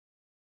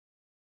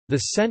The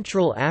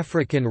Central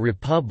African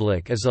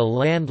Republic is a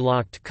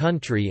landlocked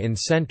country in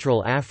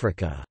Central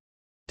Africa.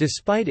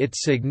 Despite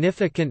its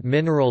significant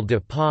mineral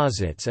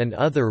deposits and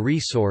other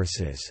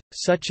resources,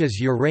 such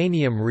as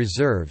uranium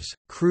reserves,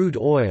 crude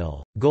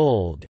oil,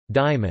 gold,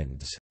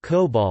 diamonds,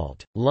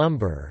 cobalt,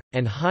 lumber,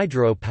 and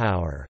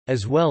hydropower,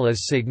 as well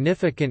as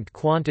significant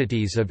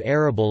quantities of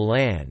arable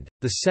land,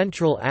 the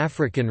Central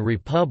African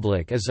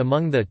Republic is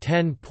among the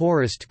 10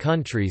 poorest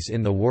countries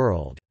in the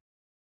world.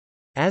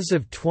 As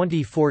of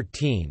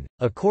 2014,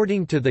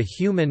 according to the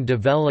Human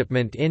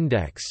Development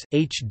Index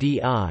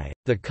 (HDI),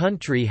 the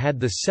country had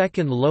the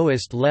second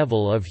lowest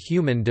level of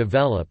human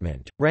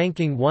development,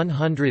 ranking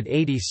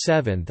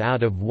 187th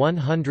out of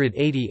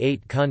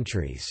 188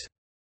 countries.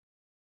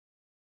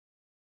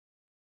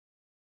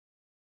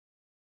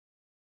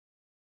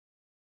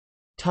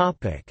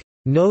 Topic: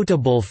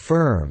 Notable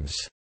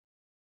firms.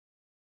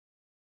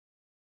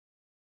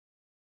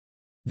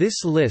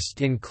 This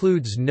list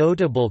includes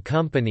notable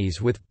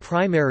companies with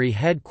primary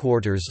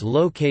headquarters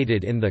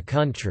located in the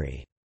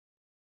country.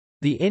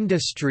 The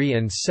industry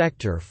and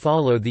sector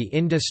follow the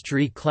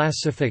Industry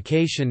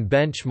Classification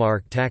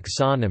Benchmark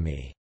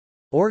taxonomy.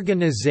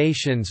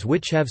 Organizations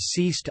which have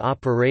ceased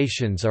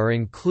operations are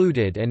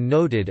included and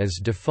noted as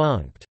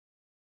defunct.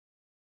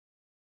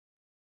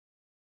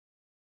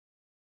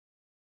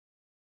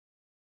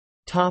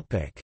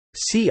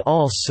 See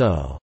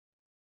also: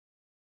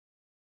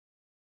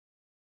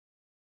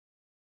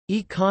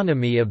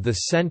 Economy of the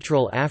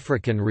Central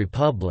African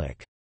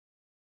Republic.